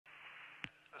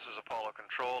Apollo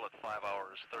Control at 5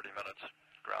 hours 30 minutes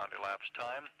ground elapsed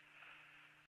time.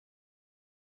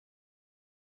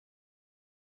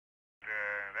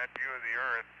 That view of the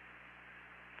Earth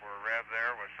for Rev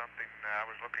there was something I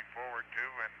was looking forward to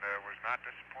and was not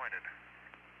disappointed.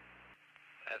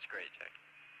 That's great, Jack.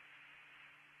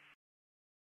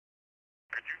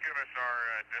 Could you give us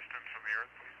our distance from the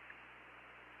Earth,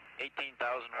 please?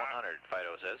 18,100,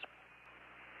 Fido says.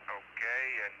 Okay,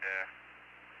 and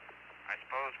I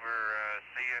suppose we're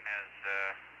seeing as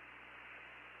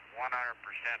 100%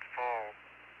 full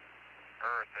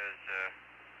Earth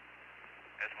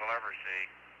as we'll ever see.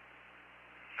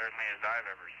 Certainly as I've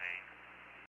ever seen.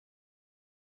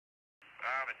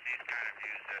 Well, it's these kind of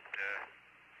views that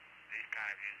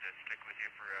stick with you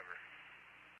forever.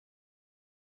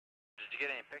 Did you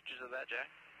get any pictures of that, Jack?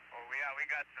 Oh yeah, we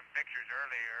got some pictures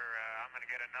earlier. I'm going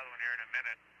to get another one here in a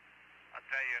minute. I'll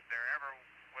tell you, if there ever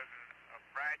was a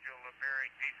fragile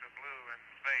appearing piece of blue in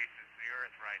space, it's the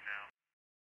Earth right now.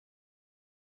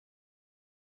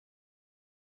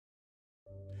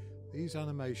 These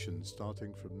animations,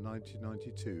 starting from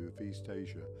 1992 of East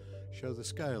Asia, show the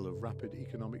scale of rapid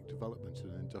economic development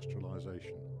and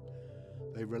industrialization.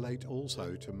 They relate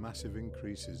also to massive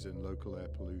increases in local air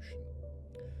pollution.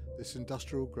 This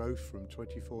industrial growth from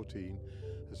 2014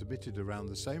 has emitted around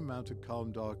the same amount of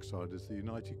carbon dioxide as the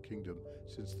United Kingdom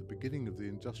since the beginning of the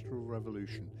Industrial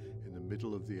Revolution in the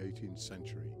middle of the 18th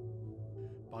century.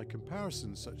 By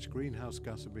comparison, such greenhouse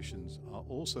gas emissions are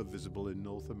also visible in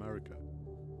North America.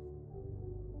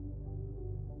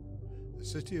 The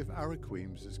city of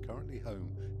Araquemes is currently home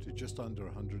to just under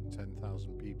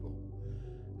 110,000 people.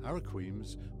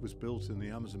 Araquemes was built in the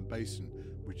Amazon basin,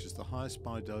 which is the highest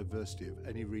biodiversity of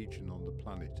any region on the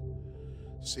planet.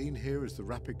 Seen here is the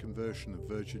rapid conversion of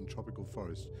virgin tropical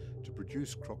forest to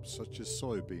produce crops such as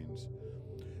soybeans.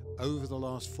 Over the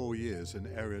last 4 years, an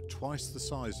area twice the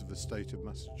size of the state of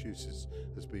Massachusetts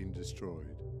has been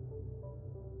destroyed.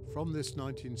 From this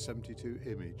 1972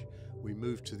 image, we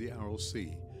move to the Aral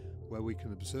Sea, where we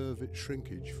can observe its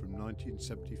shrinkage from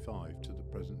 1975 to the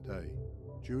present day.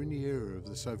 During the era of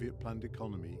the Soviet planned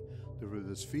economy, the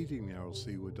rivers feeding the Aral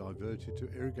Sea were diverted to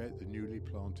irrigate the newly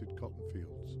planted cotton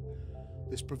fields.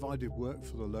 This provided work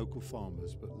for the local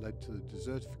farmers but led to the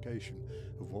desertification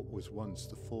of what was once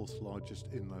the fourth largest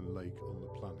inland lake on the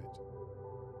planet.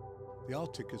 The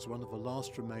Arctic is one of the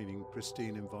last remaining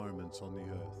pristine environments on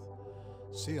the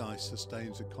Earth. Sea ice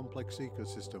sustains a complex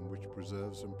ecosystem which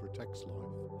preserves and protects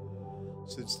life.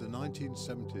 Since the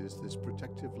 1970s, this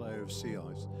protective layer of sea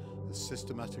ice has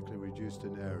systematically reduced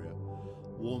in area,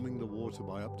 warming the water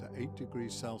by up to 8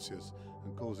 degrees Celsius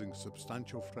and causing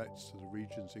substantial threats to the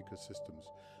region's ecosystems,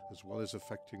 as well as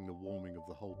affecting the warming of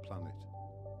the whole planet.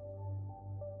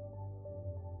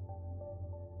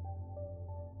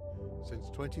 Since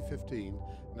 2015,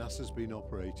 NASA's been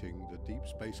operating the Deep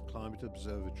Space Climate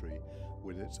Observatory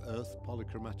with its Earth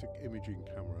Polychromatic Imaging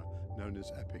Camera, known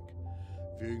as EPIC,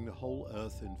 viewing the whole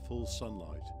Earth in full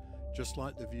sunlight, just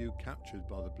like the view captured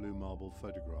by the blue marble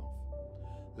photograph.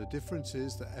 The difference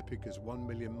is that EPIC is 1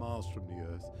 million miles from the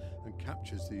Earth and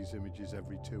captures these images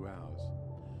every 2 hours.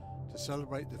 To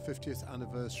celebrate the 50th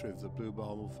anniversary of the blue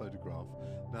marble photograph,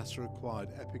 NASA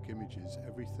acquired EPIC images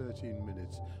every 13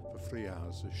 minutes for 3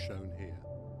 hours, as shown here.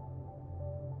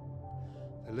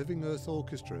 The Living Earth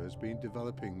Orchestra has been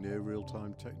developing near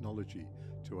real-time technology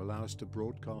to allow us to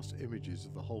broadcast images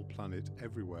of the whole planet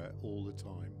everywhere all the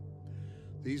time.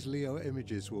 These LEO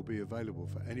images will be available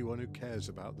for anyone who cares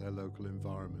about their local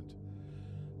environment.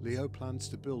 LEO plans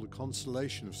to build a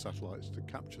constellation of satellites to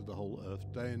capture the whole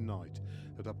Earth day and night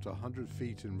at up to 100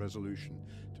 feet in resolution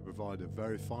to provide a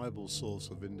verifiable source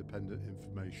of independent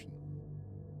information.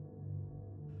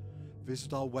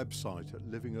 Visit our website at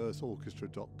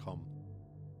livingearthorchestra.com.